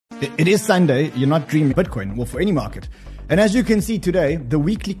It is Sunday. You're not dreaming Bitcoin, well, for any market. And as you can see today, the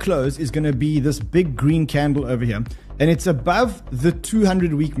weekly close is going to be this big green candle over here. And it's above the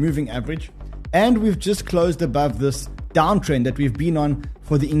 200-week moving average. And we've just closed above this downtrend that we've been on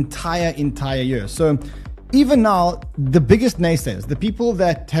for the entire year. So even now, the biggest naysayers, the people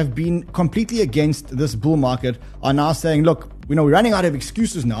that have been completely against this bull market are now saying, look, we're running out of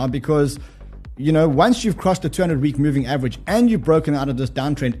excuses now because once you've crossed the 200-week moving average and you've broken out of this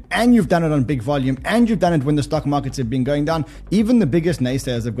downtrend and you've done it on big volume and you've done it when the stock markets have been going down, even the biggest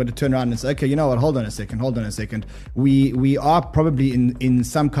naysayers have got to turn around and say, okay, you know what, hold on a second. We are probably in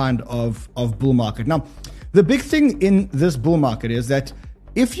some kind of bull market. Now, the big thing in this bull market is that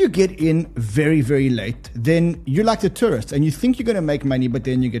if you get in very, very late, then you're like the tourist and you think you're going to make money, but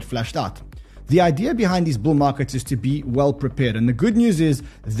then you get flushed out. The idea behind these bull markets is to be well prepared. And the good news is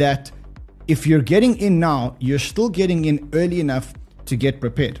that if you're getting in now, you're still getting in early enough to get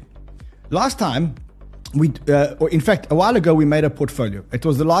prepared. Last time, or in fact, a while ago, we made a portfolio. It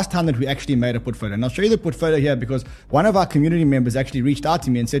was the last time that we actually made a portfolio. And I'll show you the portfolio here because one of our community members actually reached out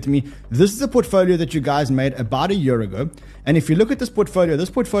to me and said to me, this is a portfolio that you guys made about a year ago. And if you look at this portfolio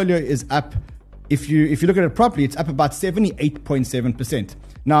is up, if you look at it properly, it's up about 78.7%.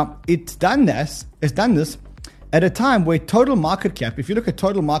 Now, it's done this at a time where total market cap, if you look at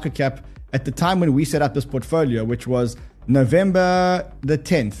total market cap, at the time when we set up this portfolio, which was November the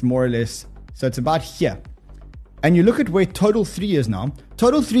 10th, more or less. So it's about here. And you look at where Total 3 is now.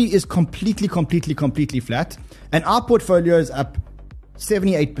 Total 3 is completely flat. And our portfolio is up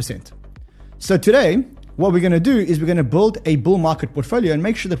 78%. So today, what we're going to do is we're going to build a bull market portfolio and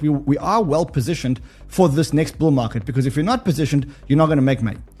make sure that we are well positioned for this next bull market. Because if you're not positioned, you're not going to make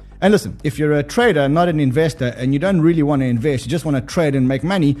money. And listen, if you're a trader, not an investor, and you don't really want to invest, you just want to trade and make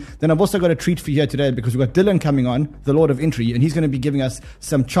money, then I've also got a treat for you here today because we've got Dylan coming on, the Lord of Entry, and he's going to be giving us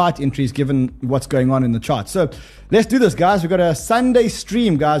some chart entries given what's going on in the chart. So let's do this, guys. We've got a Sunday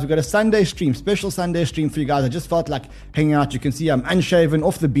stream, guys. We've got a Sunday stream, special Sunday stream for you guys. I just felt like hanging out. You can see I'm unshaven,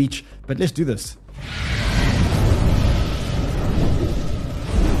 off the beach, but let's do this.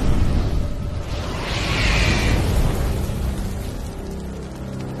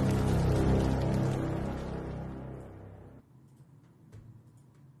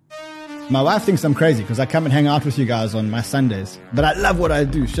 My wife thinks I'm crazy because I come and hang out with you guys on my Sundays. But I love what I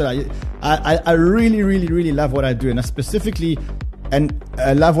do. I really love what I do. And I specifically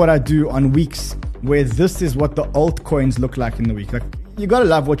love what I do on weeks where this is what the altcoins look like in the week. Like, you got to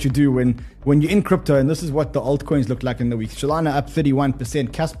love what you do when you're in crypto, and this is what the altcoins look like in the week. Solana up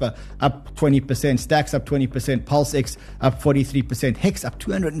 31%, Casper up 20%, Stacks up 20%, PulseX up 43%, Hex up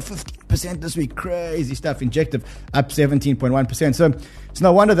 215% this week. Crazy stuff. Injective up 17.1%. So it's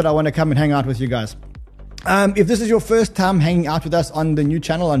no wonder that I want to come and hang out with you guys. If this is your first time hanging out with us on the new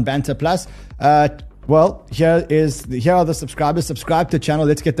channel on Banter Plus, well, here are the subscribers. Subscribe to the channel.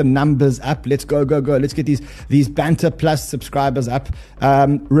 Let's get the numbers up. Let's go. Let's get these Banter Plus subscribers up.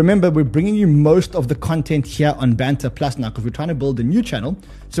 Remember, we're bringing you most of the content here on Banter Plus now because we're trying to build a new channel.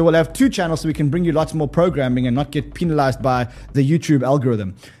 So we'll have two channels so we can bring you lots more programming and not get penalized by the YouTube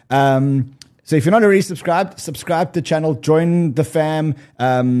algorithm. So if you're not already subscribed, subscribe to the channel, join the fam.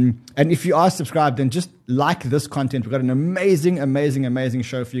 And if you are subscribed, then just like this content. We've got an amazing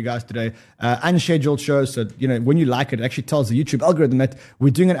show for you guys today. Unscheduled show. So, when you like it, it actually tells the YouTube algorithm that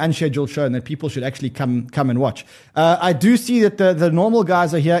we're doing an unscheduled show and that people should actually come and watch. I do see that the normal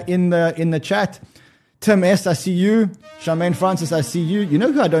guys are here in the chat. Tim S, I see you. Charmaine Francis, I see you. You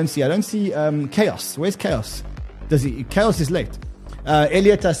know who I don't see? I don't see Chaos. Where's Chaos? Chaos is late.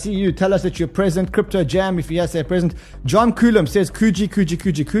 Elliot, I see you. Tell us that you're present. Crypto Jam, if you have say present. John Coulomb says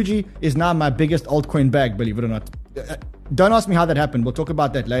Kuji is now my biggest altcoin bag, believe it or not. Don't ask me how that happened. We'll talk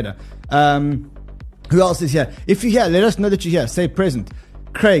about that later. Who else is here? If you're here, let us know that you're here. Say present.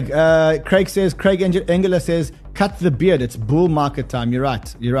 Craig Engler says, cut the beard. It's bull market time. You're right.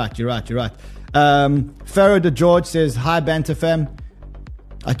 Pharaoh de George says, hi, Banter fam.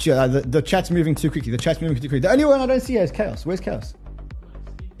 The chat's moving too quickly. The only one I don't see here is Chaos. Where's Chaos?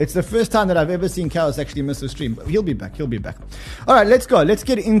 It's the first time that I've ever seen Chaos actually miss a stream. But he'll be back. All right, let's go. Let's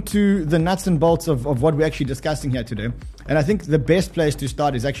get into the nuts and bolts of what we're actually discussing here today. And I think the best place to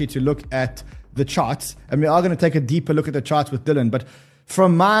start is actually to look at the charts. And we are going to take a deeper look at the charts with Dylan. But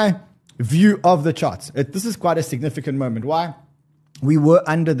from my view of the charts, this is quite a significant moment. Why? We were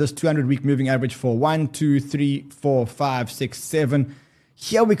under this 200-week moving average for 1, 2, 3, 4, 5, 6, 7.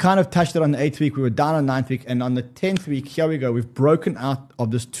 Here we kind of touched it on the 8th week. We were down on 9th week. And on the 10th week, here we go. We've broken out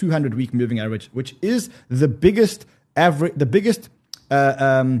of this 200-week moving average, which is the biggest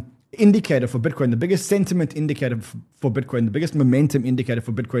indicator for Bitcoin, the biggest sentiment indicator for Bitcoin, the biggest momentum indicator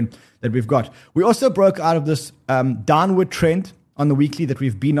for Bitcoin that we've got. We also broke out of this downward trend on the weekly that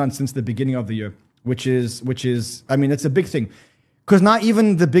we've been on since the beginning of the year, which is, I mean, it's a big thing. Because now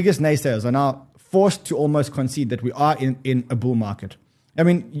even the biggest naysayers are now forced to almost concede that we are in a bull market. I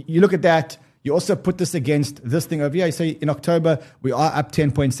mean, you look at that, you also put this against this thing over here. You say in October, we are up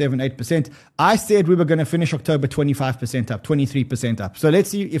 10.78%. I said we were going to finish October 25% up, 23% up. So let's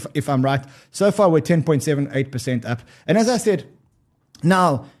see if I'm right. So far, we're 10.78% up. And as I said,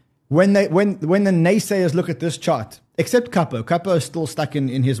 now, when the naysayers look at this chart, except Capo is still stuck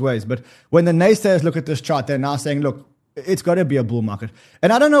in his ways. But when the naysayers look at this chart, they're now saying, look, it's got to be a bull market.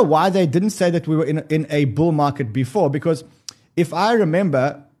 And I don't know why they didn't say that we were in a bull market before, because if I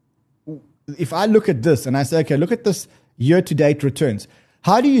remember, if I look at this and I say, okay, look at this year-to-date returns,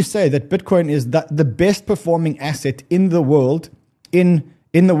 how do you say that Bitcoin is the best performing asset in the world,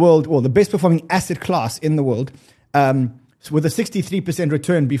 or the best performing asset class in the world, with a 63%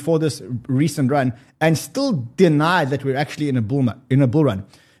 return before this recent run, and still deny that we're actually in a bull run?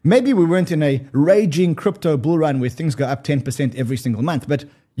 Maybe we weren't in a raging crypto bull run where things go up 10% every single month, but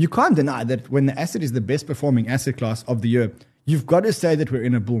you can't deny that when the asset is the best performing asset class of the year, you've got to say that we're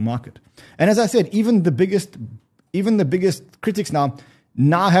in a bull market. And as I said, even the biggest critics now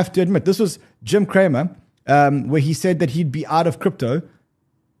have to admit, this was Jim Cramer, where he said that he'd be out of crypto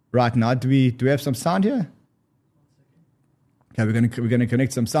right now. Do we have some sound here? Okay, we're going to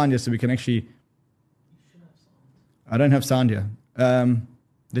connect some sound here so we can actually. I don't have sound here.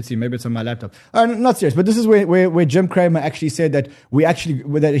 Let's see, maybe it's on my laptop. Not serious, but this is where Jim Cramer actually said that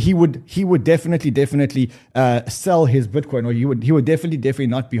he would definitely sell his Bitcoin, or he would definitely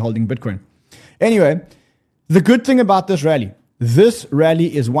not be holding Bitcoin. Anyway, the good thing about this rally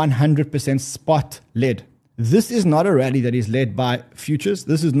is 100% spot led. This is not a rally that is led by futures.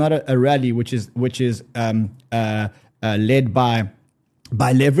 This is not a rally which is led by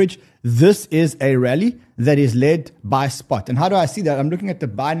leverage. This is a rally that is led by spot. And how do I see that? I'm looking at the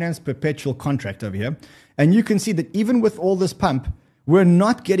Binance perpetual contract over here. And you can see that even with all this pump, we're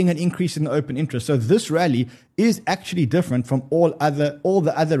not getting an increase in the open interest. So this rally is actually different from all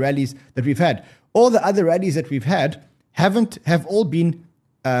the other rallies that we've had. All the other rallies that we've had have all been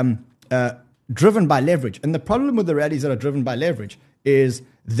driven by leverage. And the problem with the rallies that are driven by leverage is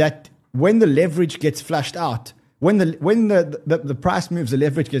that when the leverage gets flushed out, when the price moves, the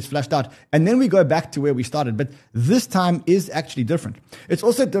leverage gets flushed out, and then we go back to where we started. But this time is actually different. It's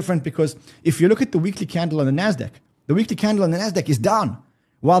also different because if you look at the weekly candle on the NASDAQ, the weekly candle on the NASDAQ is down,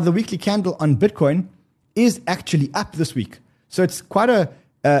 while the weekly candle on Bitcoin is actually up this week. So it's quite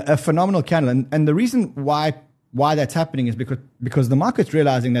a phenomenal candle. And the reason why that's happening is because the market's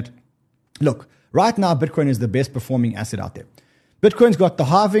realizing that, look, right now Bitcoin is the best performing asset out there. Bitcoin's got the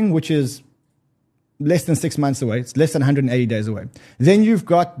halving, which is less than 6 months away. It's less than 180 days away. Then you've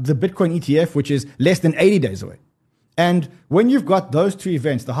got the Bitcoin ETF, which is less than 80 days away. And when you've got those two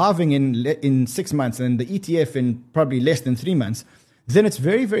events, the halving in 6 months and the ETF in probably less than 3 months, then it's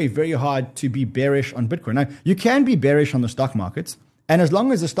very, very, very hard to be bearish on Bitcoin. Now, you can be bearish on the stock markets. And as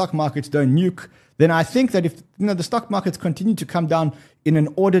long as the stock markets don't nuke, then I think that if the stock markets continue to come down in an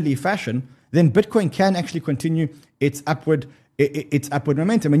orderly fashion, then Bitcoin can actually continue its upward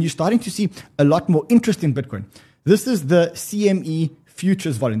momentum. And you're starting to see a lot more interest in Bitcoin. This is the CME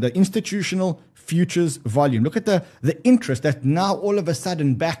futures volume, the institutional futures volume. Look at the interest that's now all of a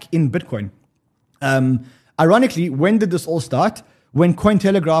sudden back in Bitcoin. Ironically, when did this all start? When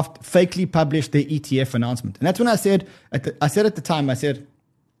Cointelegraph fakely published their ETF announcement. And that's when I said at the time,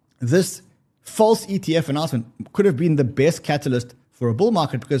 this false ETF announcement could have been the best catalyst for a bull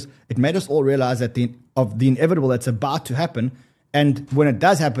market, because it made us all realize that of the inevitable that's about to happen. And when it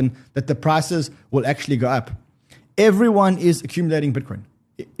does happen, that the prices will actually go up. Everyone is accumulating Bitcoin.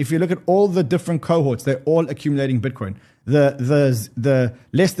 If you look at all the different cohorts, they're all accumulating Bitcoin. The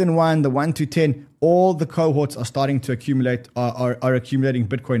less than 1, the 1 to 10, all the cohorts are starting to accumulate, are accumulating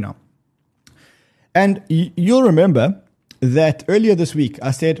Bitcoin now. And you'll remember that earlier this week,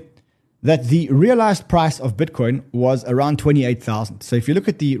 I said that the realized price of Bitcoin was around 28,000. So if you look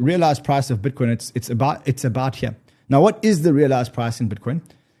at the realized price of Bitcoin, it's about here. Now, what is the realized price in Bitcoin?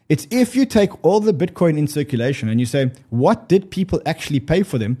 It's if you take all the Bitcoin in circulation and you say, what did people actually pay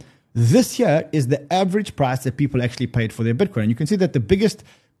for them? This here is the average price that people actually paid for their Bitcoin. And you can see that the biggest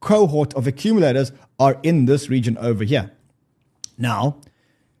cohort of accumulators are in this region over here. Now,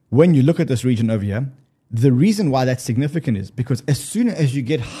 when you look at this region over here, the reason why that's significant is because as soon as you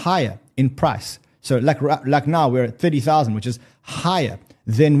get higher in price, so like now we're at 30,000, which is higher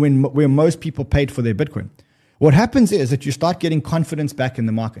than where most people paid for their Bitcoin. what happens is that you start getting confidence back in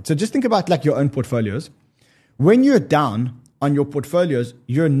the market. So just think about like your own portfolios. When you're down on your portfolios,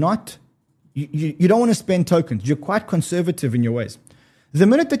 you don't want to spend tokens. You're quite conservative in your ways. The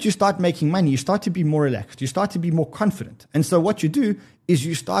minute that you start making money, you start to be more relaxed. You start to be more confident. And so what you do is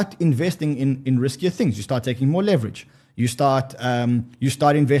you start investing in riskier things. You start taking more leverage. You start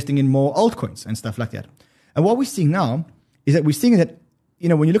investing in more altcoins and stuff like that. And what we're seeing now is that we're seeing that,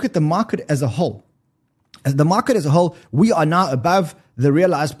 when you look at the market as a whole, we are now above the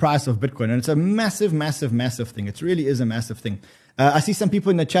realized price of Bitcoin. And it's a massive, massive, massive thing. It really is a massive thing. I see some people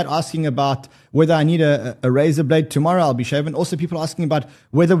in the chat asking about whether I need a razor blade tomorrow. I'll be shaven. Also, people asking about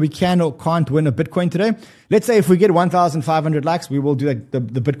whether we can or can't win a Bitcoin today. Let's say if we get 1,500 likes, we will do the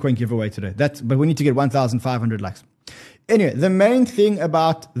Bitcoin giveaway today. But we need to get 1,500 likes. Anyway, the main thing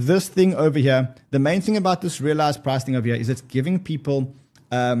about this thing over here, the main thing about this realized price thing over here is it's giving people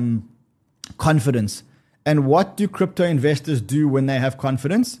confidence. And what do crypto investors do when they have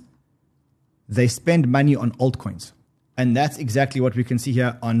confidence? They spend money on altcoins. And that's exactly what we can see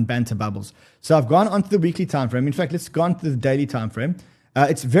here on Banter Bubbles. So I've gone onto the weekly time frame. In fact, let's go on to the daily time frame.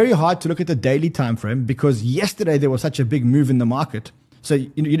 It's very hard to look at the daily time frame because yesterday there was such a big move in the market. So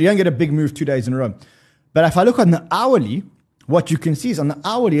you don't get a big move 2 days in a row. But if I look on the hourly, what you can see is on the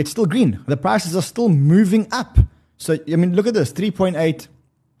hourly, it's still green. The prices are still moving up. So, look at this, 3.8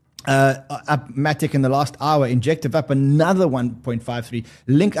 up Matic in the last hour, Injective up another 1.53,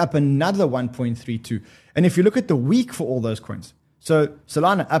 Link up another 1.32. And if you look at the week for all those coins, so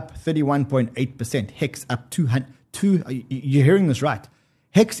Solana up 31.8%, Hex up you're hearing this right.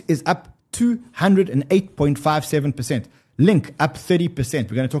 Hex is up 208.57%. Link up 30%.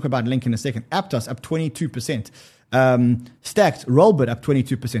 We're going to talk about Link in a second. Aptos up 22%. Stacked, Rollbit up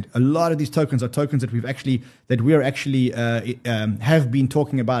 22%. A lot of these tokens are tokens that we are actually have been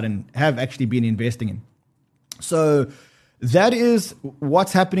talking about and have actually been investing in. So that is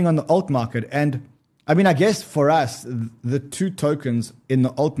what's happening on the alt market. And I guess for us, the two tokens in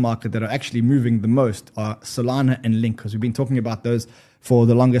the alt market that are actually moving the most are Solana and Link, because we've been talking about those for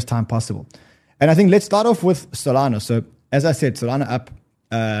the longest time possible. And I think let's start off with Solana. So as I said, Solana up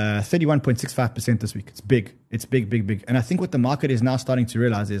 31.65% this week. It's big. It's big, big, big. And I think what the market is now starting to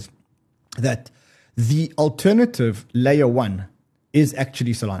realize is that the alternative layer one is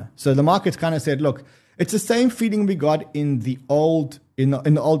actually Solana. So the market's kind of said, look, it's the same feeling we got in the old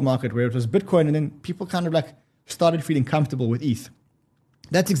market where it was Bitcoin, and then people kind of like started feeling comfortable with ETH.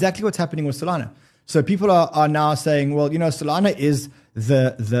 That's exactly what's happening with Solana. So people are now saying, well, Solana is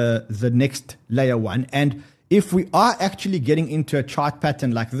the next layer one. And if we are actually getting into a chart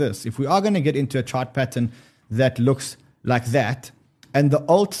pattern like this, if we are going to get into a chart pattern that looks like that, and the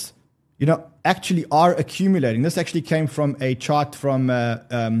alts, actually are accumulating. This actually came from a chart from,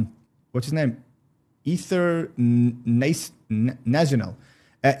 what's his name? Ether National.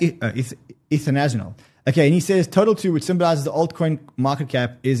 Ether National. Okay, and he says total 2, which symbolizes the altcoin market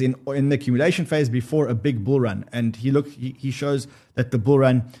cap, is in the accumulation phase before a big bull run. And he shows that the bull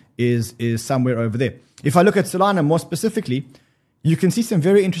run is somewhere over there. If I look at Solana more specifically, you can see some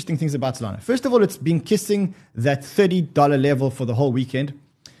very interesting things about Solana. First of all, it's been kissing that $30 level for the whole weekend.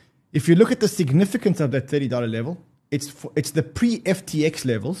 If you look at the significance of that $30 level, it's the pre-FTX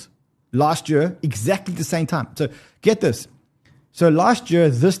levels last year, exactly the same time. So get this. So last year,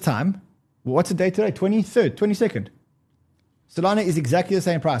 this time, what's the date today? 23rd, 22nd. Solana is exactly the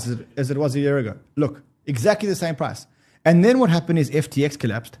same price as it was a year ago. Look, exactly the same price. And then what happened is FTX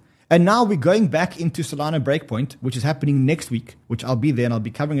collapsed. And now we're going back into Solana Breakpoint, which is happening next week, which I'll be there and I'll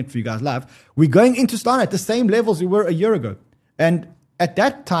be covering it for you guys live. We're going into Solana at the same levels we were a year ago. And at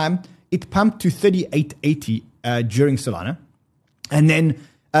that time, it pumped to 38.80 during Solana. And then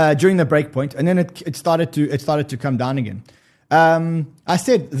during the breakpoint, and then it started to come down again. I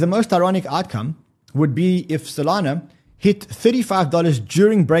said the most ironic outcome would be if Solana hit $35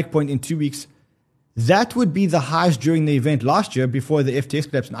 during breakpoint in 2 weeks. That would be the highest during the event last year before the FTX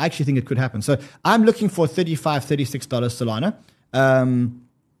collapse, and I actually think it could happen. So I'm looking for $35, $36 Solana. I'm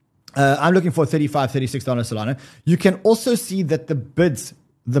looking for $35, $36 Solana. You can also see that the bids,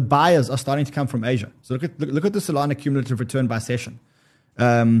 the buyers are starting to come from Asia. So look at the Solana cumulative return by session.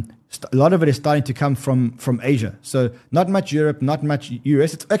 A lot of it is starting to come from Asia. So not much Europe, not much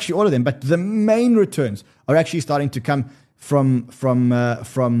US. It's actually all of them, but the main returns are actually starting to come from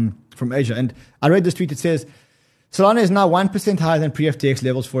Asia. And I read this tweet. It says Solana is now 1% higher than pre-FTX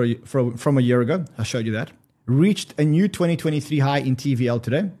levels from a year ago. I showed you that. Reached a new 2023 high in TVL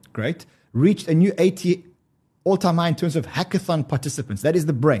today. Great. Reached a new all-time high in terms of hackathon participants. That is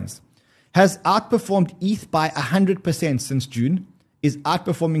the brains. Has outperformed ETH by 100% since June. is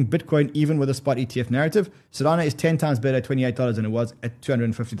outperforming Bitcoin even with a spot ETF narrative. Solana is 10 times better at $28 than it was at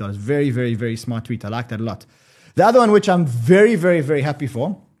 $250. Very, very, very smart tweet. I like that a lot. The other one, which I'm very, very, very happy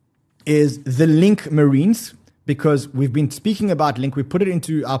for, is the Link Marines, because we've been speaking about Link. We put it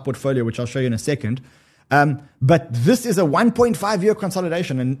into our portfolio, which I'll show you in a second. But this is a 1.5-year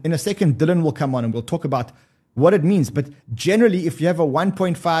consolidation. And in a second, Dylan will come on and we'll talk about what it means. But generally, if you have a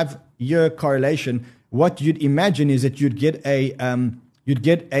 1.5-year correlation, what you'd imagine is that you'd get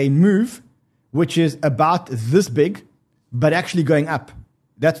a move which is about this big, but actually going up.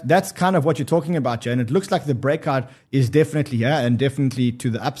 That's kind of what you're talking about here. And it looks like the breakout is definitely here and definitely to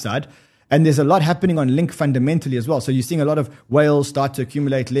the upside. And there's a lot happening on Link fundamentally as well. So you're seeing a lot of whales start to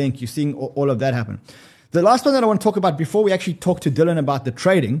accumulate Link. You're seeing all of that happen. The last one that I want to talk about before we actually talk to Dylan about the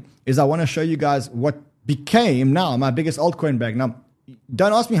trading is I want to show you guys what became now my biggest altcoin bag. Now,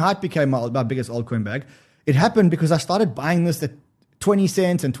 don't ask me how it became my biggest altcoin bag. It happened because I started buying this at 20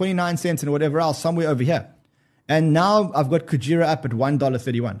 cents and 29 cents and whatever else somewhere over here. And now I've got Kujira up at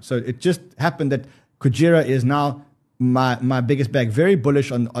 $1.31. So it just happened that Kujira is now my biggest bag. Very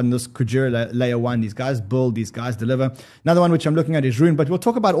bullish on this Kujira layer 1. These guys build, these guys deliver. Another one which I'm looking at is Rune, but we'll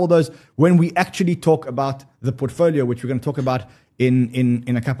talk about all those when we actually talk about the portfolio, which we're going to talk about in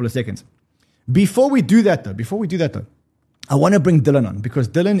a couple of seconds. Before we do that though, I want to bring Dylan on because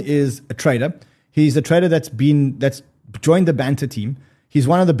Dylan is a trader. He's a trader that's joined the Banter team. He's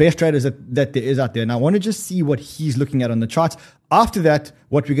one of the best traders that there is out there. And I want to just see what he's looking at on the charts. After that,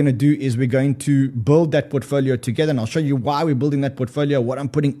 what we're going to do is we're going to build that portfolio together. And I'll show you why we're building that portfolio, what I'm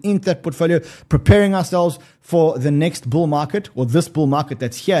putting into that portfolio, preparing ourselves for the next bull market or this bull market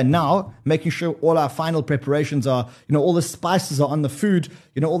that's here now, making sure all our final preparations are, all the spices are on the food,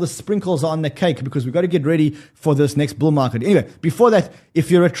 all the sprinkles are on the cake because we've got to get ready for this next bull market. Anyway, before that,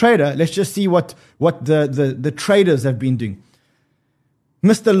 if you're a trader, let's just see what the traders have been doing.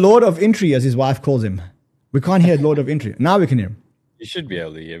 Mr. Lord of Entry, as his wife calls him. We can't hear Lord of Entry. Now we can hear him. You should be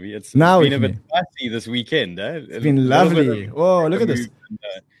able to hear me. It's now been a bit spicy this weekend. It's been lovely. Oh, look at this.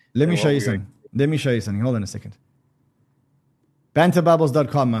 Let me show you something. Hold on a second.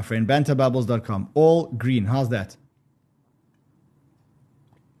 Banterbubbles.com, my friend. Banterbubbles.com. All green. How's that?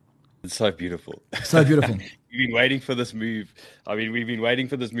 It's so beautiful. So beautiful. We've been waiting for this move. We've been waiting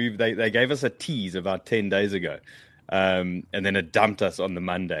for this move. They gave us a tease about 10 days ago. And then it dumped us on the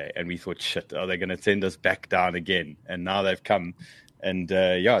Monday, and we thought, shit, are they going to send us back down again? And now they've come, and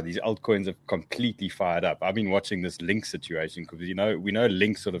these altcoins have completely fired up. I've been watching this Link situation because we know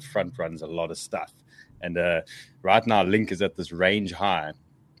Link sort of front runs a lot of stuff, and right now Link is at this range high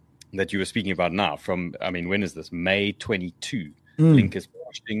that you were speaking about now. When is this? May 22. Link is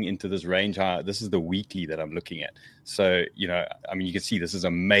pushing into this range high. This is the weekly that I'm looking at. So, you can see this is a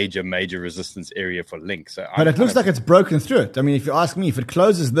major, major resistance area for Link. But it looks like it's broken through it. If you ask me, if it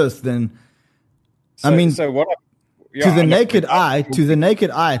closes this, then to the naked eye,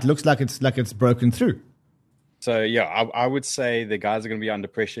 it looks like it's broken through. So I would say the guys are going to be under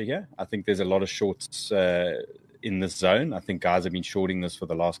pressure here. I think there's a lot of shorts in this zone. I think guys have been shorting this for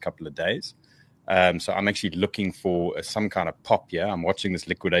the last couple of days. So I'm actually looking for some kind of pop here. I'm watching this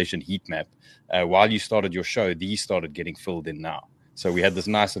liquidation heat map. While you started your show, these started getting filled in now. So we had this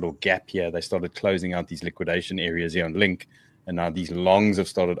nice little gap here. They started closing out these liquidation areas here on Link. And now these longs have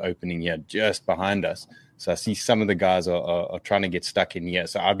started opening here just behind us. So I see some of the guys are trying to get stuck in here.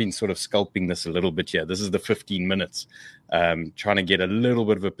 So I've been sort of scalping this a little bit here. This is the 15 minutes. Trying to get a little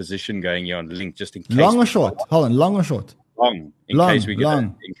bit of a position going here on Link just in case. Long or short? Hold on, long or short? Long, in case we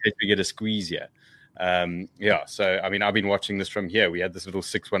get a squeeze here. So I've been watching this from here. We had this little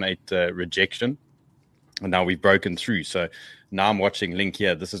 618 rejection, and now we've broken through. So now I'm watching Link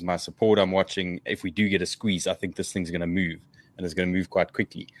here. This is my support. I'm watching. If we do get a squeeze, I think this thing's going to move, and it's going to move quite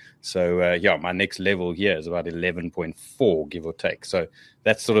quickly. So my next level here is about 11.4, give or take. So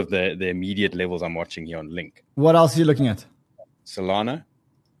that's sort of the immediate levels I'm watching here on Link. What else are you looking at? Solana.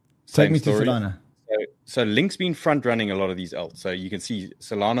 Take me to Solana. So Link's been front running a lot of these alts. So you can see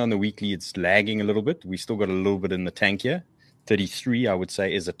Solana on the weekly, it's lagging a little bit. We still got a little bit in the tank here. 33, I would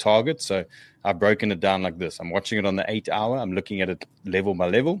say, is a target. So I've broken it down like this. I'm watching it on the 8 hour. I'm looking at it level by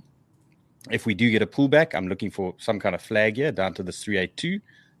level. If we do get a pullback, I'm looking for some kind of flag here down to this 382,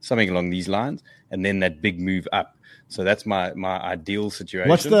 something along these lines, and then that big move up. So that's my ideal situation.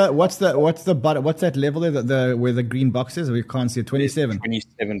 What's that level there? Where the green box is? We can't see it. 27.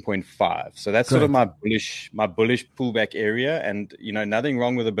 27.5. So that's sort of my bullish pullback area. And nothing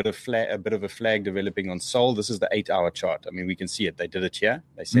wrong with a bit of a flag developing on Sol. This is the 8 hour chart. We can see it. They did it here.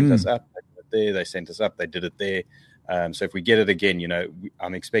 They sent us up. They did it there. They sent us up. They did it there. So if we get it again,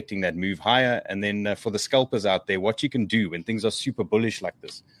 I'm expecting that move higher. And then for the scalpers out there, what you can do when things are super bullish like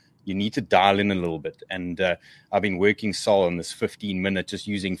this, you need to dial in a little bit. And I've been working Sol on this 15-minute, just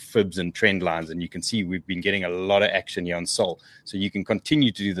using fibs and trend lines. And you can see we've been getting a lot of action here on Sol. So you can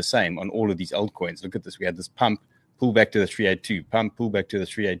continue to do the same on all of these altcoins. Look at this. We had this pump, pull back to the 382, pump, pull back to the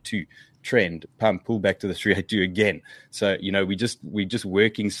 382, trend, pump, pull back to the 382 again. So, we just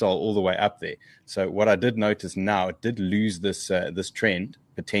working Sol all the way up there. So what I did notice now, it did lose this trend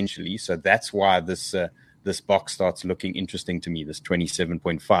potentially. So that's why this box starts looking interesting to me, this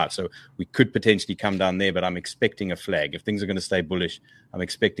 27.5. So we could potentially come down there, but I'm expecting a flag. If things are going to stay bullish, I'm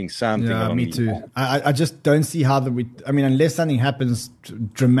expecting something. Yeah, me too. I just don't see how unless something happens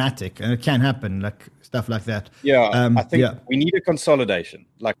dramatic, and it can happen, like stuff like that. Yeah, I think we need a consolidation.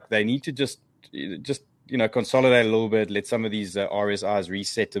 Like they need to just consolidate a little bit, let some of these RSIs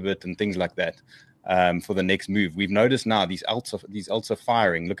reset a bit and things like that for the next move. We've noticed now these alts are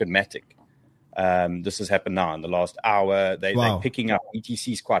firing. Look at Matic. This has happened now in the last hour. They're picking up.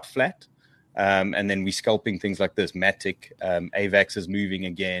 ETC is quite flat, and then we're scalping things like this. Matic, AVAX is moving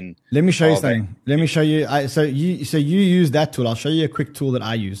again. Let me show you something. Let me show you. So you use that tool. I'll show you a quick tool that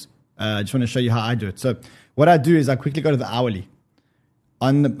I use. I just want to show you how I do it. So what I do is I quickly go to the hourly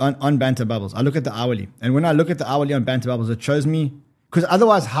on Banter Bubbles. I look at the hourly, and when I look at the hourly on Banter Bubbles, it shows me, because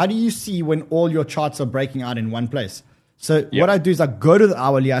otherwise, how do you see when all your charts are breaking out in one place? So what I do is I go to the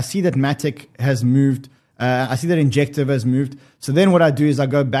hourly. I see that Matic has moved. I see that Injective has moved. So then what I do is I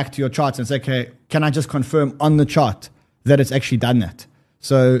go back to your charts and say, okay, can I just confirm on the chart that it's actually done that?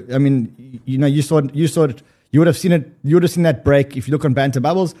 So, I mean, you would have seen it. You would have seen that break if you look on Banter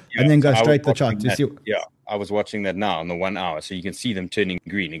Bubbles and then go straight to the chart. I was watching that now on the 1 hour. So you can see them turning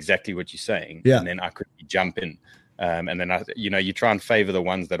green, exactly what you're saying. Yeah. And then I could jump in. And then, you try and favor the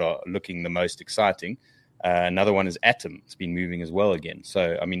ones that are looking the most exciting. Another one is Atom. It's been moving as well again.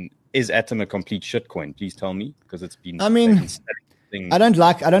 So, I mean, is Atom a complete shitcoin? Please tell me, because it's been. I mean, I don't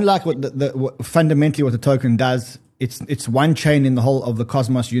like what fundamentally what the token does. It's one chain in the whole of the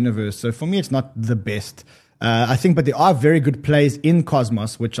Cosmos universe. So for me, it's not the best. I think, but there are very good plays in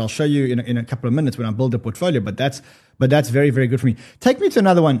Cosmos, which I'll show you in a couple of minutes when I build a portfolio. But that's very, very good for me. Take me to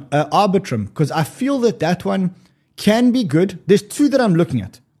another one, Arbitrum, because I feel that one can be good. There's two that I'm looking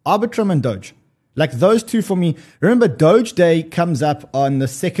at: Arbitrum and Doge. Like those two for me. Remember, Doge Day comes up on the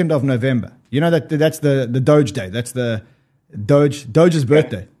 2nd of November. You know that's the Doge Day. That's the Doge's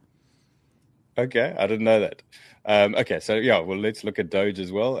birthday. Okay, I didn't know that. Okay, so let's look at Doge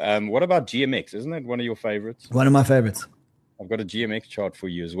as well. What about GMX? Isn't that one of your favorites? One of my favorites. I've got a GMX chart for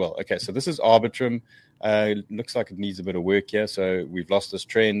you as well. Okay, so this is Arbitrum. Looks like it needs a bit of work here. So we've lost this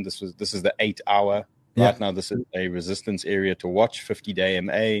trend. This is the 8 hour. Right now, this is a resistance area to watch. 50-day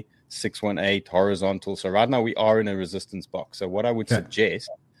MA. 618 horizontal. So right now we are in a resistance box. So what I would suggest,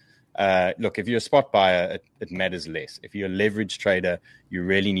 look, if you're a spot buyer, it matters less. If you're a leverage trader, you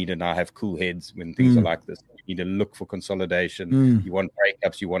really need to now have cool heads when things are like this. You need to look for consolidation. You want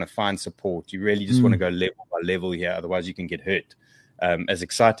breakups. You want to find support. You really just want to go level by level here. Otherwise, you can get hurt. As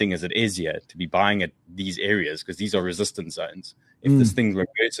exciting as it is here to be buying at these areas, because these are resistance zones. If this thing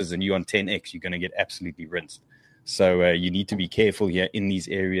reverses and you're on 10x, you're going to get absolutely rinsed. So you need to be careful here in these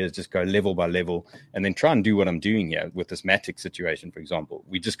areas. Just go level by level and then try and do what I'm doing here with this Matic situation, for example.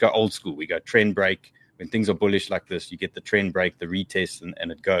 We just go old school. We go trend break. When things are bullish like this, you get the trend break, the retest,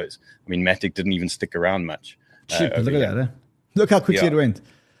 and it goes. I mean, Matic didn't even stick around much. Look at that. Eh? Look how quickly it went.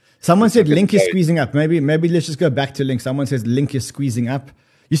 Someone said Link is squeezing up. Maybe let's just go back to Link. Someone says Link is squeezing up.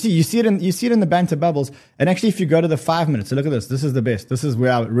 You see it in the Banter Bubbles. And actually, if you go to the 5 minutes, so look at this. This is the best. This is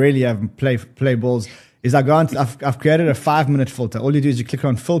where I really have play balls. Is I've created a 5 minute filter. All you do is you click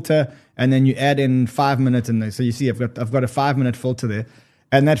on filter and then you add in 5 minutes, and so you see I've got a 5 minute filter there,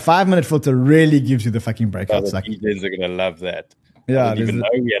 and that 5 minute filter really gives you the fucking breakouts. The DJs are gonna love that. Yeah, I didn't even know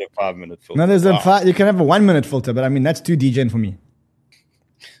we had a 5 minute filter. No, you can have a 1 minute filter, but I mean that's too DJing for me.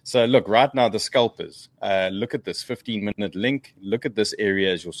 So look, right now the scalpers. Look at this 15-minute link. Look at this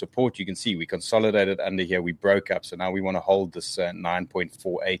area as your support. You can see we consolidated under here. We broke up, so now we want to hold this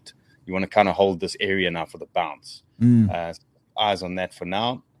 9.48. You want to kind of hold this area now for the bounce. Eyes on that for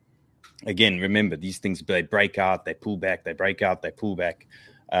now. Again, remember, these things, they break out, they pull back, they break out, they pull back.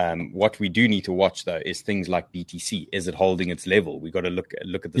 What we do need to watch, though, is things like BTC. Is it holding its level? We got to look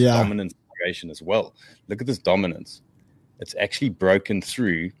at this dominance situation as well. Look at this dominance. It's actually broken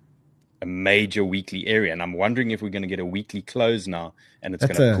through a major weekly area. And I'm wondering if we're going to get a weekly close now and it's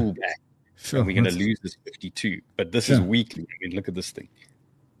going to pull back. Sure, and we're going to lose this 52. But this is weekly. I mean, look at this thing.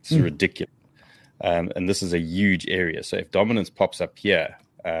 This is ridiculous. And this is a huge area. So if dominance pops up here,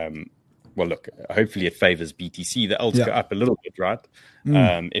 well, look, hopefully it favors BTC. The alts go up a little bit, right?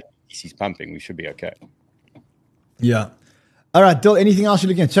 If BTC's pumping, we should be okay. Yeah. All right, Dill, anything else you're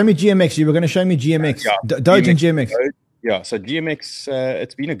looking at? Show me GMX. You were going to show me GMX. Doge and GMX. Yeah, so GMX,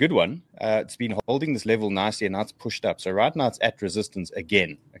 it's been a good one. It's been holding this level nicely, and now it's pushed up. So right now it's at resistance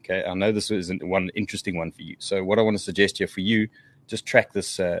again. Okay, I know this isn't one interesting one for you. So what I want to suggest here for you, just track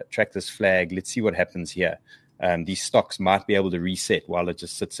this flag. Let's see what happens here. These stocks might be able to reset while it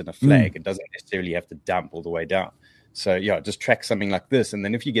just sits in a flag. It doesn't necessarily have to dump all the way down. So yeah, just track something like this, and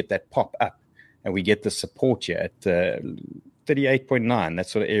then if you get that pop up, and we get the support here at 38.9, that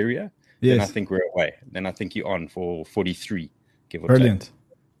sort of area. Then I think we're away. Then I think you're on for 43. Give or Brilliant.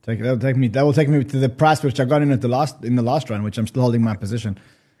 That will take me to the price which I got in the last run, which I'm still holding my position.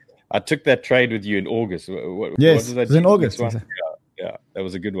 I took that trade with you in August. What it was in August. Yeah, that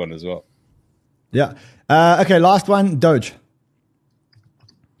was a good one as well. Yeah. Okay, last one, Doge.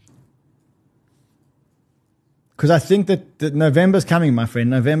 Because I think that November's coming, my friend.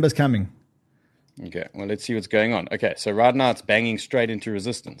 November's coming. Okay, well, let's see what's going on. Okay, so right now it's banging straight into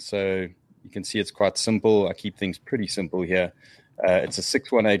resistance. So you can see it's quite simple. I keep things pretty simple here. It's a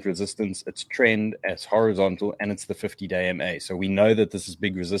 618 resistance. It's trend, it's horizontal, and it's the 50-day MA. So we know that this is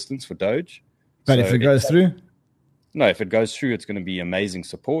big resistance for Doge. But if it goes through? No, if it goes through, it's going to be amazing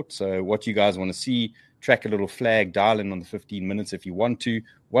support. So what you guys want to see, track a little flag, dial in on the 15 minutes if you want to.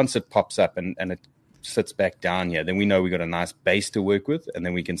 Once it pops up and it sits back down here, then we know we got a nice base to work with, and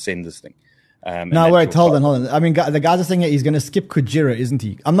then we can send this thing. No, wait, hold on. I mean, the guys are saying he's going to skip Kujira, isn't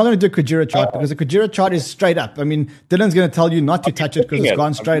he? I'm not going to do a Kujira chart because the Kujira chart is straight up. I mean, Dylan's going to tell you not to touch it because it's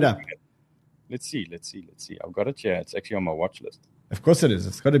gone straight up. Let's see. I've got it here. It's actually on my watch list. Of course it is.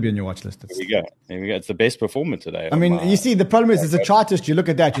 It's got to be on your watch list. Here we go. It's the best performer today. I mean, you see, the problem is, as a chartist, you look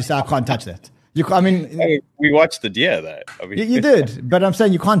at that, you say, I can't touch that. We watched the deer, though. You did, but I'm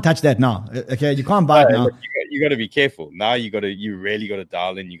saying you can't touch that now. Okay, you can't buy it now. You got to be careful. Now you really got to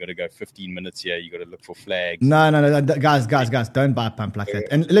dial in. You got to go 15 minutes here. You got to look for flags. No, guys, don't buy a pump like that.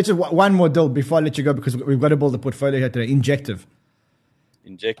 And let's just one more deal before I let you go because we've got to build a portfolio here today. Injective,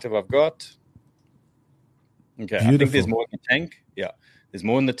 I've got. Okay, beautiful. I think there's more in the tank. Yeah, there's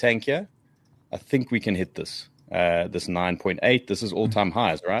more in the tank here. I think we can hit this. This 9.8. This is all-time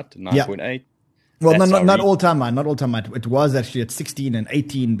highs, right? 9.8. Yeah. Well, not all-time high. Not all-time high. It was actually at 16 and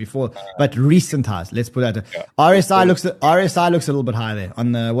 18 before, but recent highs. Let's put that. Yeah. RSI looks a little bit high there.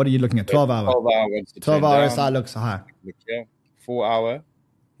 On the, what are you looking at? 12 hour. 12 hour RSI looks high. Yeah. 4 hour.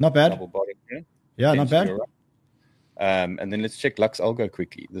 Not bad. Double bottom here. Yeah, not bad. And then let's check Lux Algo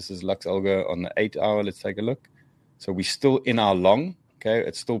quickly. This is Lux Algo on the 8 hour. Let's take a look. So we're still in our long. Okay,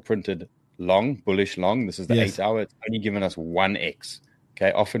 it's still printed long, bullish long. This is the 8 hour. It's only given us 1x.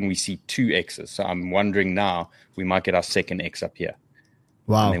 Okay, often we see 2x's. So I'm wondering now we might get our second x up here.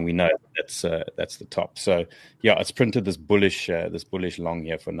 Wow. And then we know that's the top. So yeah, it's printed this bullish long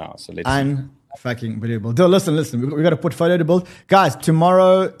here for now. So let's fucking believable. Listen, we got a portfolio to build. Guys,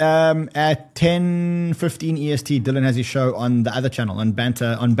 tomorrow at 10:15 EST, Dylan has his show on the other channel on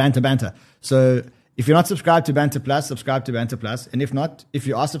Banter. So if you're not subscribed to Banter Plus, subscribe to Banter Plus. And if not, if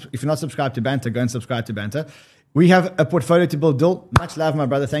you're not subscribed to Banter, go and subscribe to Banter. We have a portfolio to build. Dill, much love, my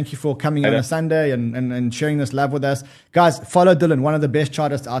brother. Thank you for coming on a Sunday and sharing this love with us. Guys, follow Dylan, one of the best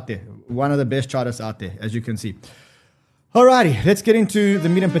chartists out there, as you can see. Alrighty, let's get into the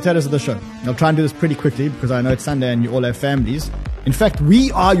meat and potatoes of the show. I'll try and do this pretty quickly because I know it's Sunday and you all have families. In fact,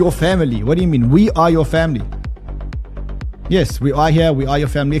 we are your family. What do you mean? We are your family. Yes, we are here. We are your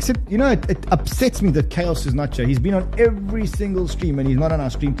family. Except, it upsets me that Chaos is not here. He's been on every single stream and he's not on our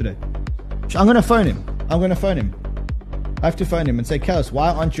stream today. I'm going to phone him. I have to phone him and say, Chaos, why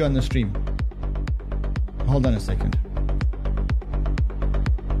aren't you on the stream? Hold on a second.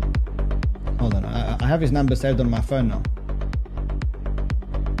 Hold on. I have his number saved on my phone now.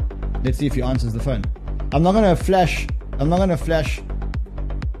 Let's see if he answers the phone. I'm not going to flash.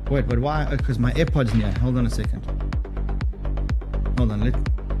 Wait, but why? Because my AirPod's near. Hold on a second. Hold on.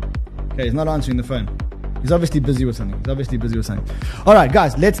 Okay, he's not answering the phone. He's obviously busy with something. All right,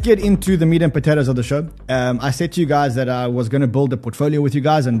 guys, let's get into the meat and potatoes of the show. I said to you guys that I was going to build a portfolio with you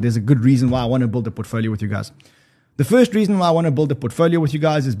guys, and there's a good reason why I want to build a portfolio with you guys. The first reason why I want to build a portfolio with you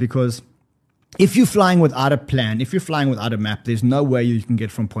guys is because if you're flying without a plan, if you're flying without a map, there's no way you can get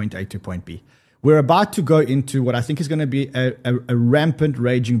from point A to point B. We're about to go into what I think is going to be a rampant,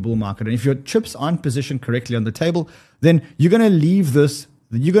 raging bull market. And if your chips aren't positioned correctly on the table, then you're going to leave this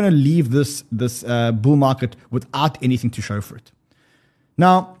bull market without anything to show for it.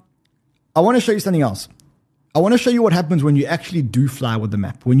 Now, I want to show you something else. I want to show you what happens when you actually do fly with the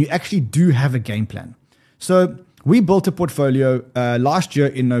map, when you actually do have a game plan. So we built a portfolio last year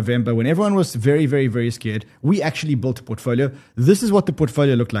in November when everyone was very, very, very scared. We actually built a portfolio. This is what the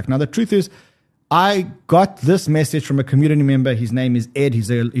portfolio looked like. Now, the truth is, I got this message from a community member. His name is Ed. He's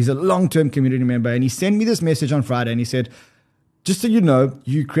a long-term community member. And he sent me this message on Friday. And he said, just so you know,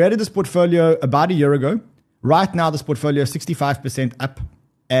 you created this portfolio about a year ago. Right now, this portfolio is 65% up.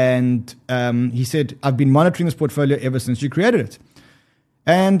 And he said, I've been monitoring this portfolio ever since you created it.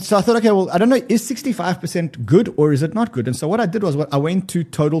 And so I thought, okay, well, I don't know, is 65% good or is it not good? And so what I did was I went to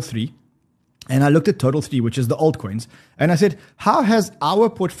Total 3. And I looked at Total 3, which is the altcoins. And I said, how has our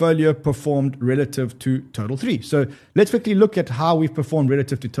portfolio performed relative to Total 3? So let's quickly look at how we've performed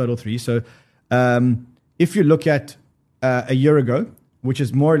relative to Total 3. So if you look at a year ago, which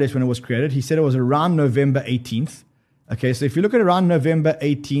is more or less when it was created, he said it was around November 18th. Okay, so if you look at around November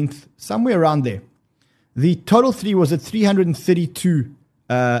 18th, somewhere around there, the Total 3 was at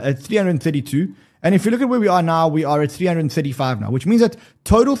 332. And if you look at where we are now, we are at 335 now, which means that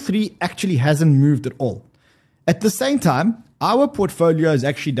Total 3 actually hasn't moved at all. At the same time, our portfolio has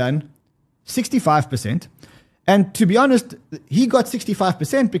actually done 65%. And to be honest, he got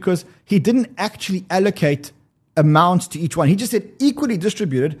 65% because he didn't actually allocate amounts to each one. He just said equally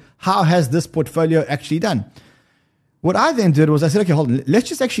distributed. How has this portfolio actually done? What I then did was I said, okay, hold on. Let's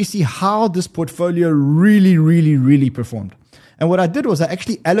just actually see how this portfolio really, really, really performed. And what I did was I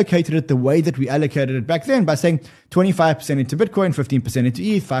actually allocated it the way that we allocated it back then by saying 25% into Bitcoin, 15% into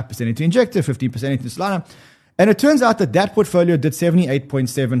ETH, 5% into Injector, 15% into Solana. And it turns out that portfolio did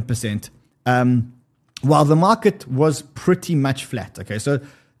 78.7%, while the market was pretty much flat. Okay, so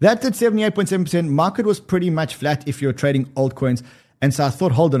that did 78.7%. Market was pretty much flat if you're trading altcoins. And so I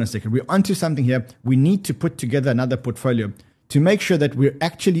thought, hold on a second, we're onto something here. We need to put together another portfolio to make sure that we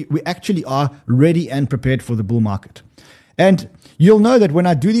actually are ready and prepared for the bull market. And you'll know that when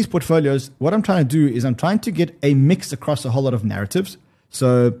I do these portfolios, what I'm trying to do is I'm trying to get a mix across a whole lot of narratives.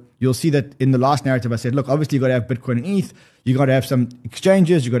 So you'll see that in the last narrative, I said, look, obviously you've got to have Bitcoin and ETH. You've got to have some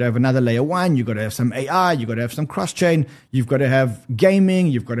exchanges. You've got to have another layer one. You've got to have some AI. You've got to have some cross-chain. You've got to have gaming.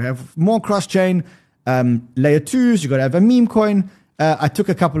 You've got to have more cross-chain. Layer twos. You've got to have a meme coin. I took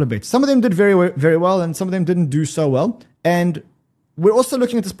a couple of bits. Some of them did very, very well, and some of them didn't do so well. And we're also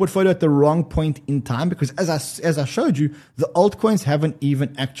looking at this portfolio at the wrong point in time because as I showed you, the altcoins haven't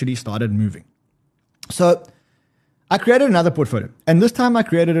even actually started moving. So I created another portfolio, and this time I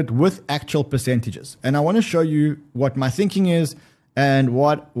created it with actual percentages. And I want to show you what my thinking is and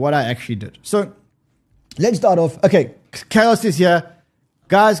what I actually did. So let's start off. Okay, Chaos is here.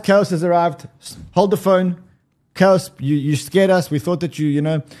 Guys, Chaos has arrived. Hold the phone. Chaos, you scared us. We thought that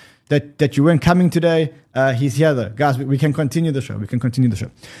that you weren't coming today. He's here though. Guys, we can continue the show.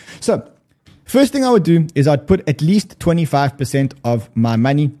 So first thing I would do is I'd put at least 25% of my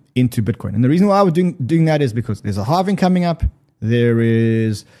money into Bitcoin. And the reason why I was doing that is because there's a halving coming up. There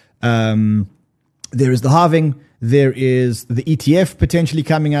is the halving. There is the ETF potentially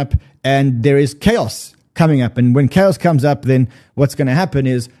coming up, and there is chaos coming up. And when chaos comes up, then what's going to happen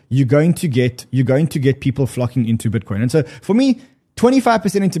is you're going to get people flocking into Bitcoin. And so for me,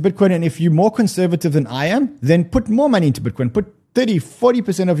 25% into Bitcoin, and if you're more conservative than I am, then put more money into Bitcoin. Put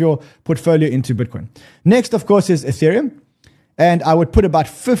 30-40% of your portfolio into Bitcoin. Next, of course, is Ethereum. And I would put about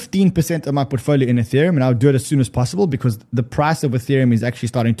 15% of my portfolio in Ethereum, and I would do it as soon as possible because the price of Ethereum is actually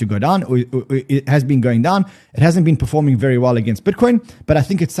starting to go down, or it has been going down. It hasn't been performing very well against Bitcoin, but I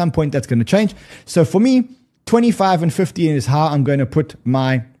think at some point that's going to change. So for me, 25 and 15 is how I'm going to put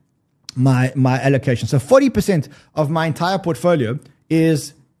my allocation. So 40% of my entire portfolio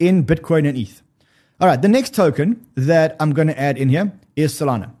is in Bitcoin and ETH. All right, the next token that I'm going to add in here is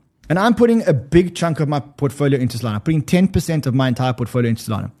Solana. And I'm putting a big chunk of my portfolio into Solana. I'm putting 10% of my entire portfolio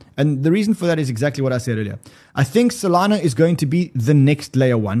into Solana. And the reason for that is exactly what I said earlier. I think Solana is going to be the next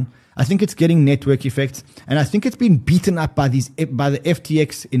layer one. I think it's getting network effects. And I think it's been beaten up by the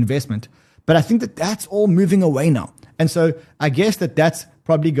FTX investment. But I think that that's all moving away now. And so I guess that's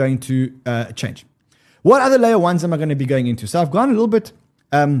probably going to change. What other layer ones am I going to be going into? So I've gone a little bit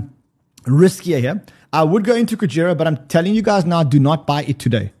riskier here. I would go into Kujira, but I'm telling you guys now, do not buy it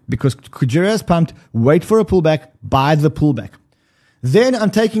today because Kujira is pumped. Wait for a pullback. Buy the pullback. Then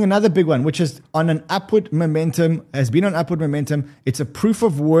I'm taking another big one, which is on an upward momentum, has been on upward momentum. It's a proof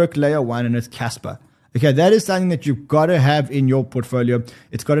of work layer one, and it's Casper. Okay, that is something that you've got to have in your portfolio.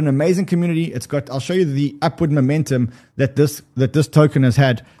 It's got an amazing community. I'll show you the upward momentum that this token has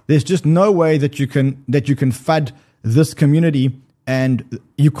had. There's just no way that you can FUD this community, and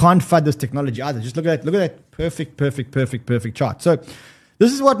you can't FUD this technology either. Just look at that perfect chart. So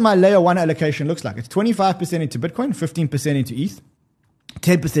this is what my layer one allocation looks like. It's 25% into Bitcoin, 15% into ETH,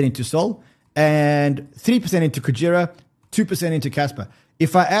 10% into Sol, and 3% into Kujira, 2% into Casper.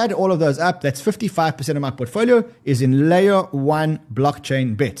 If I add all of those up, that's 55% of my portfolio is in layer 1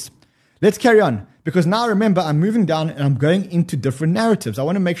 blockchain bets. Let's carry on, because now remember, I'm moving down and I'm going into different narratives. I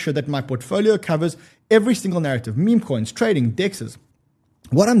want to make sure that my portfolio covers every single narrative, meme coins, trading, DEXs.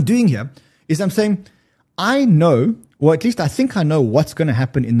 What I'm doing here is I'm saying, I know, or at least I think I know what's going to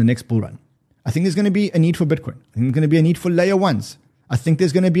happen in the next bull run. I think there's going to be a need for Bitcoin. I think there's going to be a need for layer 1s. I think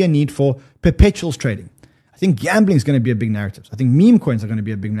there's going to be a need for perpetuals trading. I think gambling is going to be a big narrative. I think meme coins are going to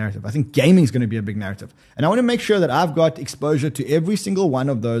be a big narrative. I think gaming is going to be a big narrative. And I want to make sure that I've got exposure to every single one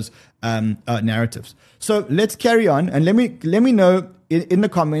of those narratives. So let's carry on, and let me know in the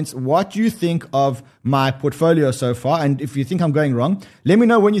comments what you think of my portfolio so far. And if you think I'm going wrong, let me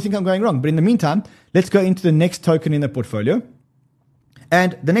know when you think I'm going wrong. But in the meantime, let's go into the next token in the portfolio.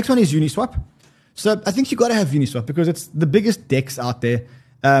 And the next one is Uniswap. So I think you got to have Uniswap because it's the biggest DEX out there.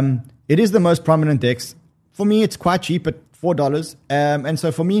 It is the most prominent DEX. For me, it's quite cheap at $4. And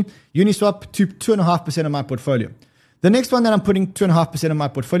so for me, Uniswap, 2.5% of my portfolio. The next one that I'm putting 2.5% of my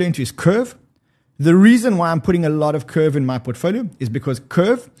portfolio into is Curve. The reason why I'm putting a lot of Curve in my portfolio is because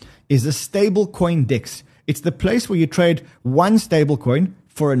Curve is a stable coin DEX. It's the place where you trade one stable coin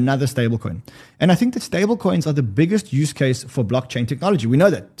for another stablecoin. And I think that stablecoins are the biggest use case for blockchain technology. We know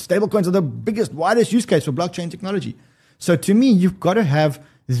that stablecoins are the biggest, widest use case for blockchain technology. So to me, you've got to have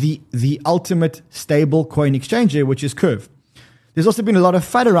the ultimate stable coin exchange here, which is Curve. There's also been a lot of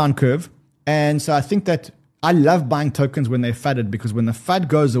FUD around Curve. And so I think that I love buying tokens when they're FUDed, because when the FUD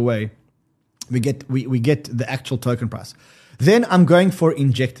goes away, we get the actual token price. Then I'm going for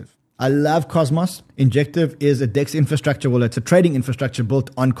Injective. I love Cosmos. Injective is a DEX infrastructure. Well, it's a trading infrastructure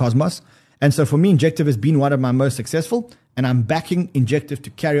built on Cosmos. And so for me, Injective has been one of my most successful, and I'm backing Injective to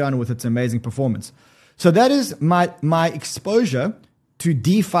carry on with its amazing performance. So that is my exposure to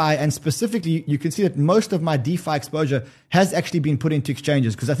DeFi, and specifically, you can see that most of my DeFi exposure has actually been put into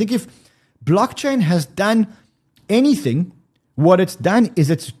exchanges. Because I think if blockchain has done anything, what it's done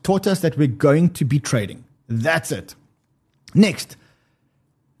is it's taught us that we're going to be trading. That's it. Next,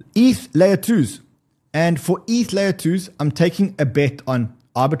 ETH layer 2s. And for ETH layer 2s, I'm taking a bet on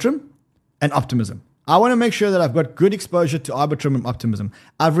Arbitrum and Optimism. I want to make sure that I've got good exposure to Arbitrum and Optimism.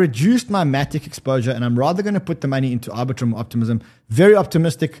 I've reduced my Matic exposure, and I'm rather going to put the money into Arbitrum or Optimism. Very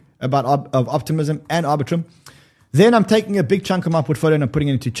optimistic about of Optimism and Arbitrum. Then I'm taking a big chunk of my portfolio and I'm putting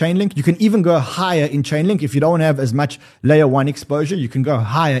it into Chainlink. You can even go higher in Chainlink. If you don't have as much layer 1 exposure, you can go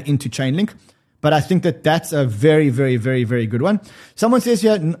higher into Chainlink. But I think that that's a very, very, very, very good one. Someone says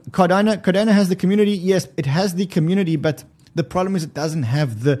here, Cardano has the community. Yes, it has the community, but the problem is it doesn't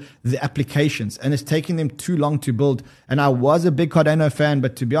have the applications, and it's taking them too long to build. And I was a big Cardano fan,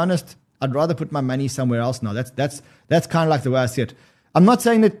 but to be honest, I'd rather put my money somewhere else now. That's kind of like the way I see it. I'm not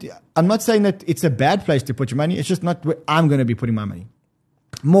saying that it's a bad place to put your money. It's just not where I'm going to be putting my money.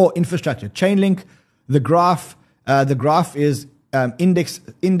 More infrastructure, Chainlink, the Graph. The Graph is index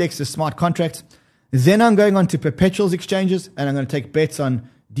is smart contracts. Then I'm going on to perpetuals exchanges, and I'm going to take bets on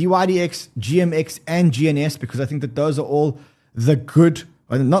DYDX, GMX, and GNS, because I think that those are all the good,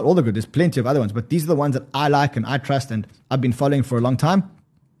 or not all the good, there's plenty of other ones, but these are the ones that I like and I trust and I've been following for a long time.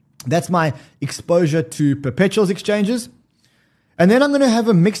 That's my exposure to perpetuals exchanges. And then I'm going to have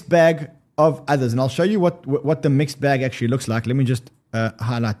a mixed bag of others, and I'll show you what the mixed bag actually looks like. Let me just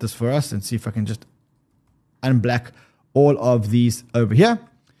highlight this for us and see if I can just unblack all of these over here.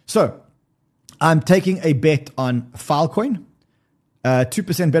 So I'm taking a bet on Filecoin.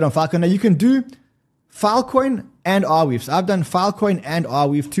 2% bet on Filecoin. Now you can do Filecoin and Arweave. So I've done Filecoin and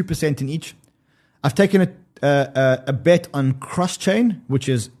Arweave, 2% in each. I've taken a bet on Crosschain, which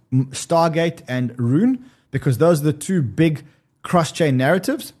is Stargate and Rune, because those are the two big cross-chain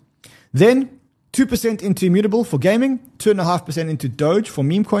narratives. Then 2% into Immutable for gaming, 2.5% into Doge for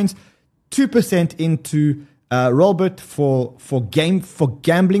meme coins, 2% into Rollbit for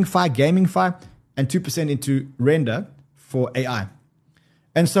gaming-fi, and 2% into Render for AI.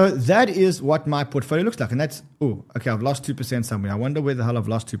 And so that is what my portfolio looks like. And that's, I've lost 2% somewhere. I wonder where the hell I've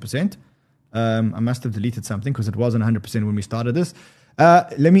lost 2%. I must have deleted something because it wasn't 100% when we started this.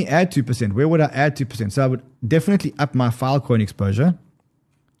 Let me add 2%. Where would I add 2%? So I would definitely up my Filecoin exposure.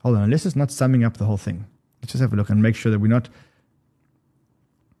 Hold on, let's just not summing up the whole thing. Let's just have a look and make sure that we're not...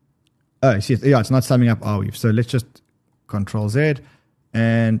 it's not summing up Arweave. So let's just Control Z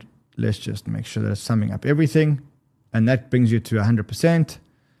and let's just make sure that it's summing up everything. And that brings you to 100%,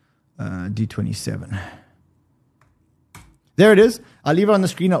 D27. There it is. I'll leave it on the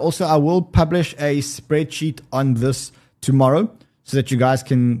screen. I will publish a spreadsheet on this tomorrow. so that you guys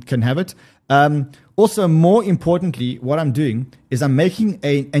can have it. Also, more importantly, what I'm doing is I'm making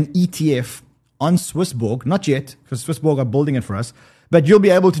an ETF on Swissborg. Not yet, because Swissborg are building it for us. But you'll be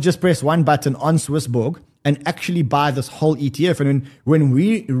able to just press one button on Swissborg and actually buy this whole ETF. And when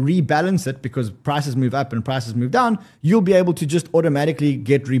we rebalance it, because prices move up and prices move down, you'll be able to just automatically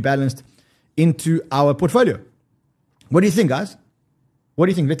get rebalanced into our portfolio. What do you think, guys? What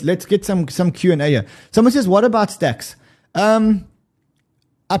do you think? Let's get some Q&A here. Someone says, what about stacks?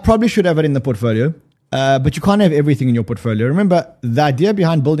 I probably should have it in the portfolio, but you can't have everything in your portfolio. Remember, the idea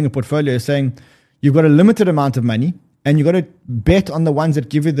behind building a portfolio is saying you've got a limited amount of money, and you got to bet on the ones that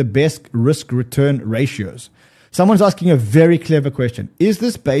give you the best risk-return ratios. Someone's asking a very clever question. Is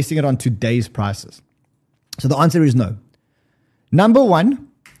this basing it on today's prices? So the answer is no. Number one,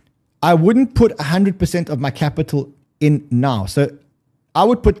 I wouldn't put 100% of my capital in now. So I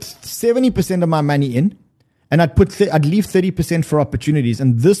would put 70% of my money in, and I'd leave 30% for opportunities.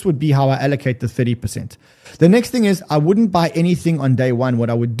 And this would be how I allocate the 30%. The next thing is I wouldn't buy anything on day one. What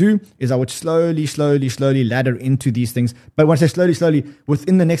I would do is I would slowly ladder into these things. But when I say slowly,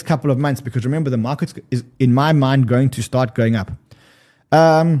 within the next couple of months, because remember, the market is, in my mind, going to start going up.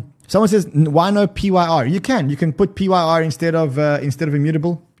 Someone says, why no PYR? You can put PYR instead of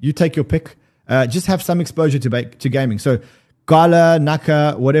immutable. You take your pick. Just have some exposure to gaming. So Gala,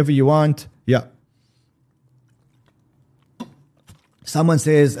 Naka, whatever you want. Yeah. Someone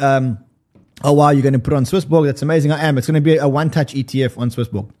says, oh, wow, you're going to put on Swissborg. That's amazing. I am. It's going to be a one-touch ETF on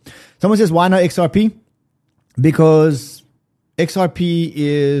Swissborg. Someone says, why no XRP? Because XRP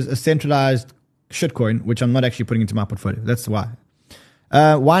is a centralized shitcoin, which I'm not actually putting into my portfolio. That's why.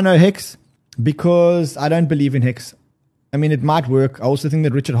 Why no Hex? Because I don't believe in Hex. I mean, it might work. I also think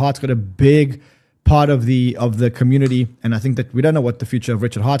that Richard Hart's got a big part of the community, and I think that we don't know what the future of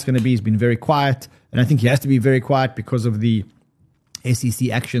Richard Hart's going to be. He's been very quiet, and I think he has to be very quiet because of the SEC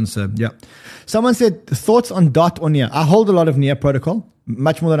action. So yeah. Someone said, thoughts on DOT or NEAR? I hold a lot of NEAR protocol,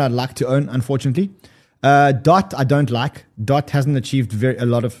 much more than I'd like to own, unfortunately. DOT I don't like. DOT hasn't achieved a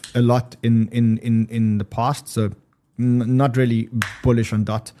lot in the past, so not really bullish on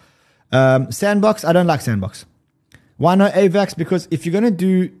DOT. Sandbox, I don't like Sandbox. Why not AVAX? Because if you're going to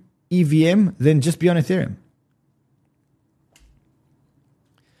do EVM, then just be on Ethereum.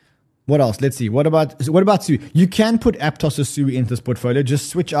 What else? Let's see. What about Sui? You can put Aptos or Sui into this portfolio. Just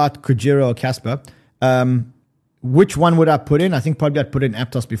switch out Kujira or Casper. Which one would I put in? I think probably I'd put in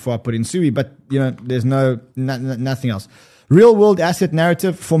Aptos before I put in Sui, but there's nothing else. Real world asset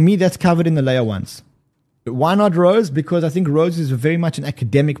narrative, for me, that's covered in the layer ones. Why not Rose? Because I think Rose is very much an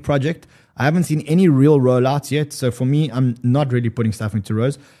academic project. I haven't seen any real rollouts yet. So for me, I'm not really putting stuff into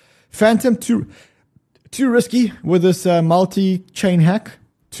Rose. Phantom, too risky with this multi-chain hack.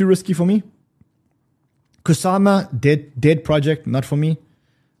 Too risky for me. Kusama, dead project, not for me.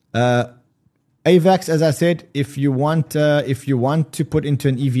 AVAX, as I said, if you want to put into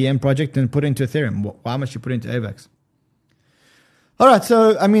an EVM project, then put into Ethereum. Why must you put into AVAX? All right,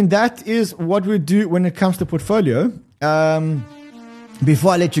 so I mean that is what we do when it comes to portfolio.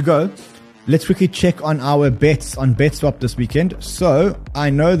 Before I let you go, let's quickly check on our bets on BetSwap this weekend. So I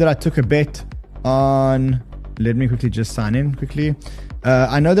know that I took a bet on. Let me quickly just sign in quickly.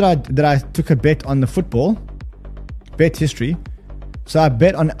 I know that I took a bet on the football bet history. So I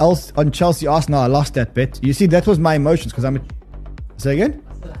bet on Chelsea Arsenal. I lost that bet. You see, that was my emotions because say again.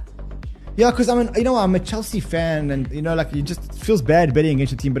 Yeah, because I'm a Chelsea fan, and it just feels bad betting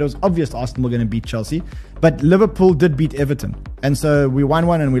against your team. But it was obvious Arsenal were going to beat Chelsea, but Liverpool did beat Everton, and so we won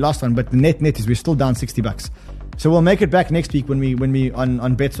one and we lost one. But the net is we're still down $60. So we'll make it back next week when we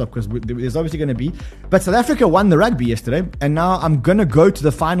on BetSwap, because there's obviously going to be. But South Africa won the rugby yesterday, and now I'm going to go to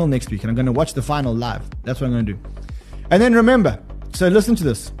the final next week, and I'm going to watch the final live. That's what I'm going to do. And then remember, so listen to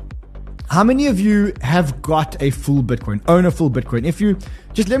this. How many of you have got a full Bitcoin, own a full Bitcoin? If you,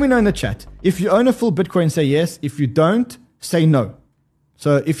 just let me know in the chat. If you own a full Bitcoin, say yes. If you don't, say no.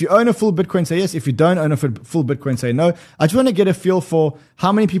 So if you own a full Bitcoin, say yes. If you don't own a full Bitcoin, say no. I just want to get a feel for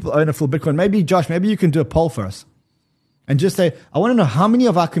how many people own a full Bitcoin. Maybe, Josh, maybe you can do a poll for us. And just say, I want to know how many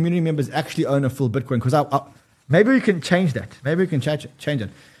of our community members actually own a full Bitcoin. Because maybe we can change that. Maybe we can change it.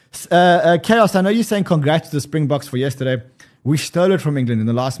 Chaos, I know you're saying congrats to the Springboks for yesterday. We stole it from England in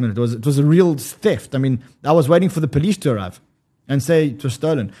the last minute. It was a real theft. I mean, I was waiting for the police to arrive and say it was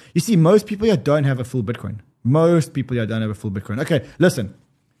stolen. You see, most people here don't have a full Bitcoin. Most people here don't have a full Bitcoin. Okay, listen.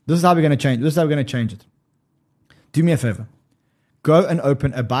 This is how we're going to change. This is how we're going to change it. Do me a favor. Go and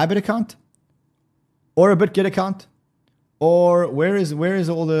open a Bybit account or a BitGet account, or where is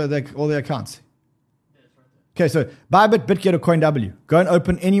all the accounts? Okay, so Bybit, BitGet, or CoinW. Go and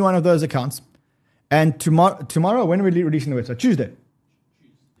open any one of those accounts. And tomorrow, when are we releasing the website? Tuesday.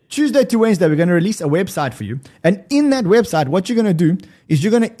 Tuesday to Wednesday, we're going to release a website for you. And in that website, what you're going to do is you're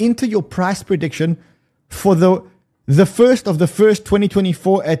going to enter your price prediction for the first of the first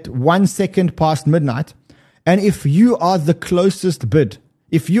 2024 at 1 second past midnight. And if you are the closest bid,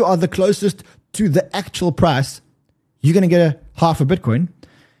 if you are the closest to the actual price, you're going to get a half a Bitcoin.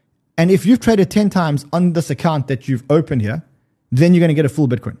 And if you've traded 10 times on this account that you've opened here, then you're going to get a full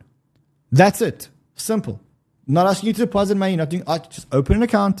Bitcoin. That's it. Simple. Not asking you to deposit money, not doing art, just open an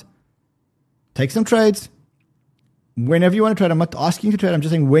account, take some trades. Whenever you want to trade, I'm not asking you to trade, I'm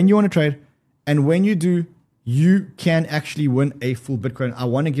just saying when you want to trade. And when you do, you can actually win a full Bitcoin. I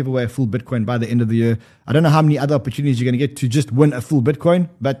want to give away a full Bitcoin by the end of the year. I don't know how many other opportunities you're going to get to just win a full Bitcoin,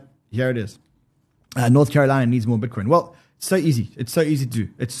 but here it is. North Carolina needs more Bitcoin. Well, it's so easy. It's so easy to do.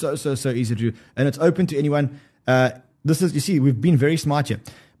 It's so easy to do. And it's open to anyone. This is, you see, we've been very smart here.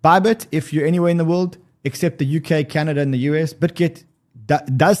 Bybit, if you're anywhere in the world, except the UK, Canada, and the US, BitGet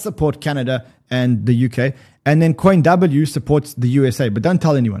does support Canada and the UK. And then CoinW supports the USA. But don't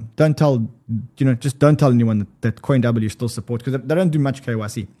tell anyone. Don't tell, just don't tell anyone that CoinW still supports, because they don't do much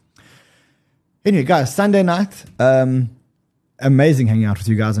KYC. Anyway, guys, Sunday night, amazing hanging out with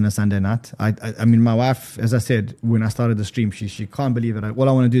you guys on a Sunday night. I mean, my wife, as I said, when I started the stream, she can't believe it. All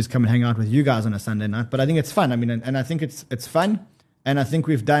I want to do is come and hang out with you guys on a Sunday night. But I think it's fun. I mean, and I think it's fun. And I think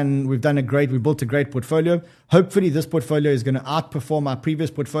we've built a great portfolio. Hopefully this portfolio is going to outperform our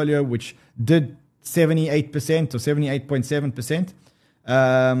previous portfolio, which did 78% or 78.7%.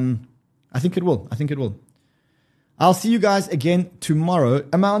 I think it will. I'll see you guys again tomorrow.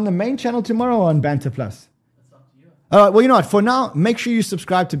 Am I on the main channel tomorrow or on Banter Plus? That's up to you. Well, you know what? For now, make sure you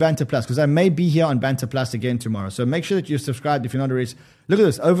subscribe to Banter Plus, because I may be here on Banter Plus again tomorrow. So make sure that you're subscribed if you're not already. Look at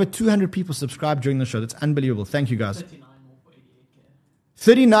this. Over 200 people subscribed during the show. That's unbelievable. Thank you, guys.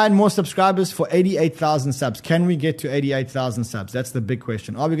 39 more subscribers for 88,000 subs. Can we get to 88,000 subs? That's the big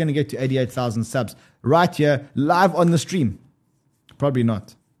question. Are we going to get to 88,000 subs right here, live on the stream? Probably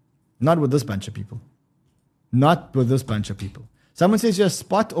not. Not with this bunch of people. Someone says you're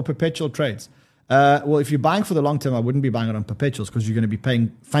spot or perpetual trades. Well, if you're buying for the long term, I wouldn't be buying it on perpetuals, because you're going to be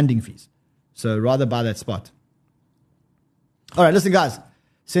paying funding fees. So rather buy that spot. All right, listen, guys.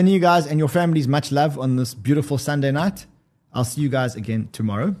 Sending you guys and your families much love on this beautiful Sunday night. I'll see you guys again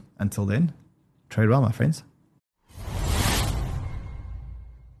tomorrow. Until then, trade well, my friends.